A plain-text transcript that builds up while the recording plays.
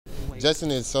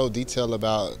Justin is so detailed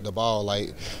about the ball,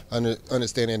 like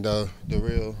understanding the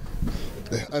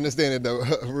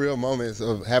real moments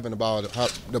of having the ball,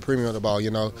 the premium of the ball,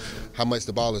 how much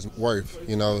the ball is worth.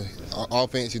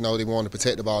 Offense, they want to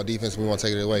protect the ball. Defense, we want to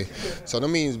take it away. So that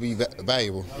means be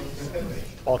valuable.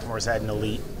 Baltimore's had an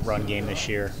elite run game this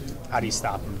year. How do you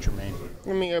stop them, Germaine?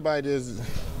 I mean, everybody just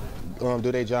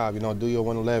do their job, do your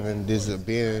 111.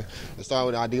 Start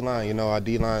with our D-line, our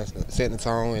D-line setting the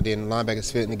tone, and then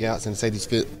linebackers fit in the gaps and safeties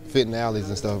fit in the alleys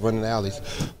and stuff, running the alleys.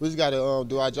 We just got to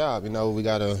do our job, we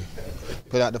got to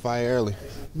put out the fire early.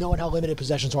 Knowing how limited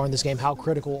possessions are in this game, how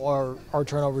critical are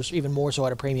turnovers, even more so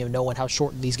at a premium, knowing how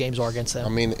short these games are against them? I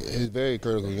mean, it's very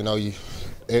critical,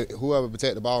 whoever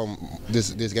protect the ball,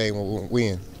 this game will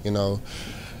win,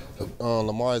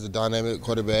 Lamar is a dynamic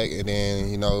quarterback, and then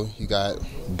we got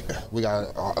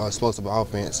an explosive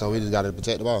offense, so we just got to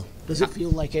protect the ball. Does it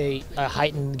feel like a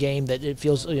heightened game that it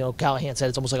feels? Callahan said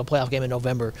it's almost like a playoff game in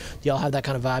November. Do y'all have that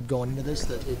kind of vibe going into this?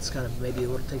 That it's kind of maybe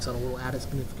takes on a little added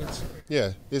significance.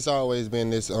 Yeah, it's always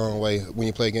been this way when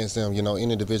you play against them.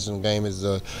 Any divisional game is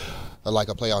like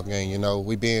a playoff game.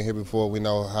 We've been here before. We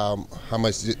know how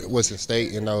much what's at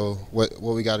stake. What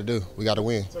we got to do. We got to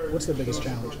win. What's the biggest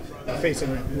challenge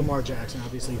facing Lamar Jackson?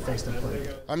 Obviously, you faced him play.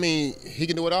 I mean, he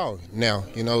can do it all now.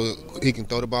 He can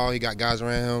throw the ball. He got guys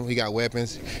around him. He got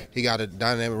weapons. He got a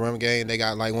dynamic run game. They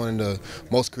got like one of the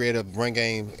most creative run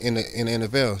game in the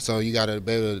NFL. So you got to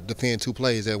be able to defend two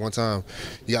plays at one time.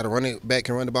 You got to run it back,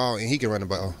 can run the ball, and he can run the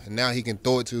ball. And now he can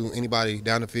throw it to anybody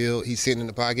down the field. He's sitting in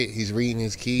the pocket. He's reading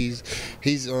his keys.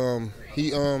 He's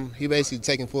he basically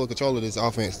taking full control of this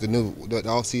offense. The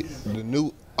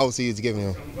new OC is giving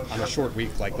him. On a short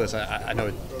week like this, I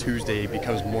know Tuesday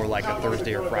becomes more like a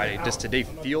Thursday or Friday. Does today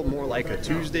feel more like a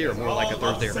Tuesday or more like a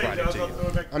Thursday or Friday to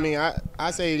you? I mean,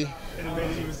 I say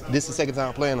this is the second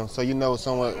time playing them, so you know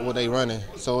somewhat what they running.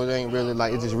 So it ain't really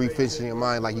like it just refits in your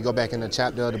mind. Like you go back in the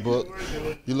chapter of the book,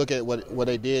 you look at what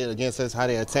they did against us, how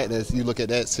they attacked us. You look at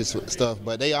that stuff,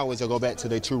 but they always go back to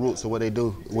their true roots of what they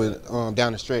do with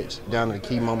down the stretch, down to the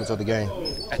key moments of the game.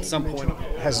 At some point,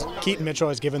 has Keaton Mitchell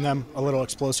has given them a little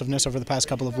explosiveness over the past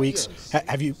couple of weeks.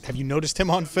 Have you noticed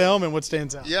him on film, and what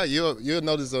stands out? Yeah, you'll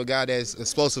notice a guy that's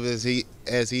explosive as he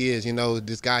is.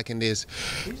 This guy can just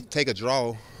take a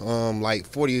draw, like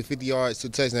 40 or 50 yards to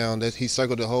touchdown. That he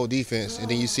circled the whole defense, and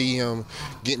then you see him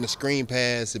getting a screen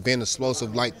pass, being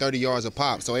explosive, like 30 yards a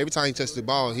pop. So every time he touches the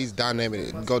ball, he's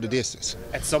dynamic, go the distance.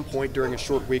 At some point during a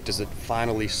short week, does it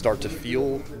finally start to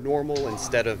feel normal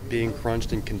instead of being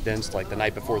crunched and condensed like the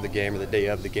night before the game or the day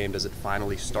of the game? Does it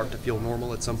finally start to feel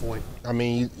normal at some point? I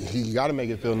mean, you got to make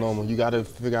it feel normal. You got to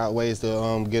figure out ways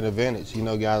to get advantage. You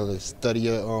got to study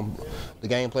the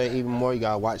gameplay even more. You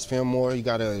got to watch film more. You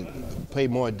got to pay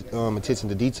more attention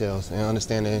to details and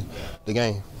understanding the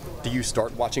game. Do you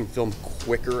start watching film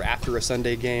quicker after a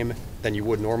Sunday game than you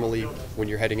would normally when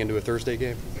you're heading into a Thursday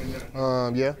game?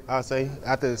 Yeah, I'd say.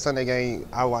 After the Sunday game,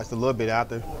 I watched a little bit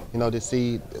after, to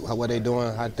see what they're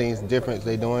doing, how things different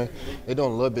they're doing. They're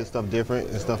doing a little bit stuff different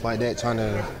and stuff like that, trying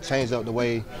to change up the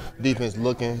way defense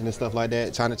looking and stuff like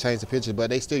that, trying to change the picture.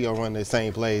 But they still gonna run the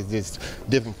same plays, just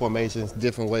different formations,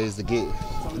 different ways to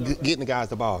getting the guys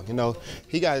the ball.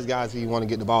 He got his guys he want to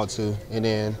get the ball to, and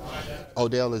then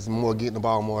Odell is more getting the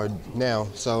ball more now.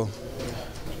 So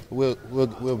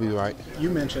we'll be right. You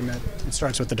mentioned that it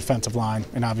starts with the defensive line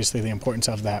and obviously the importance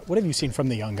of that. What have you seen from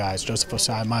the young guys, Joseph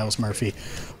Osai, Myles Murphy,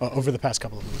 over the past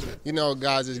couple of weeks?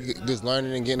 Guys is just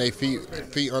learning and getting their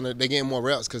feet under. They're getting more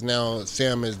reps because now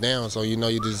Sam is down. So you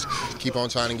just keep on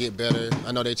trying to get better.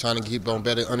 I know they're trying to keep on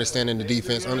better, understanding the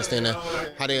defense, understanding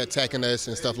how they're attacking us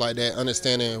and stuff like that,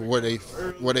 understanding where they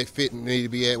fit need to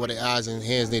be at, where their eyes and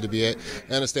hands need to be at,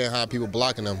 and understand how people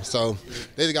blocking them. So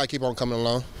they just got to keep on coming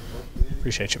along.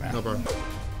 Appreciate you, man. No problem.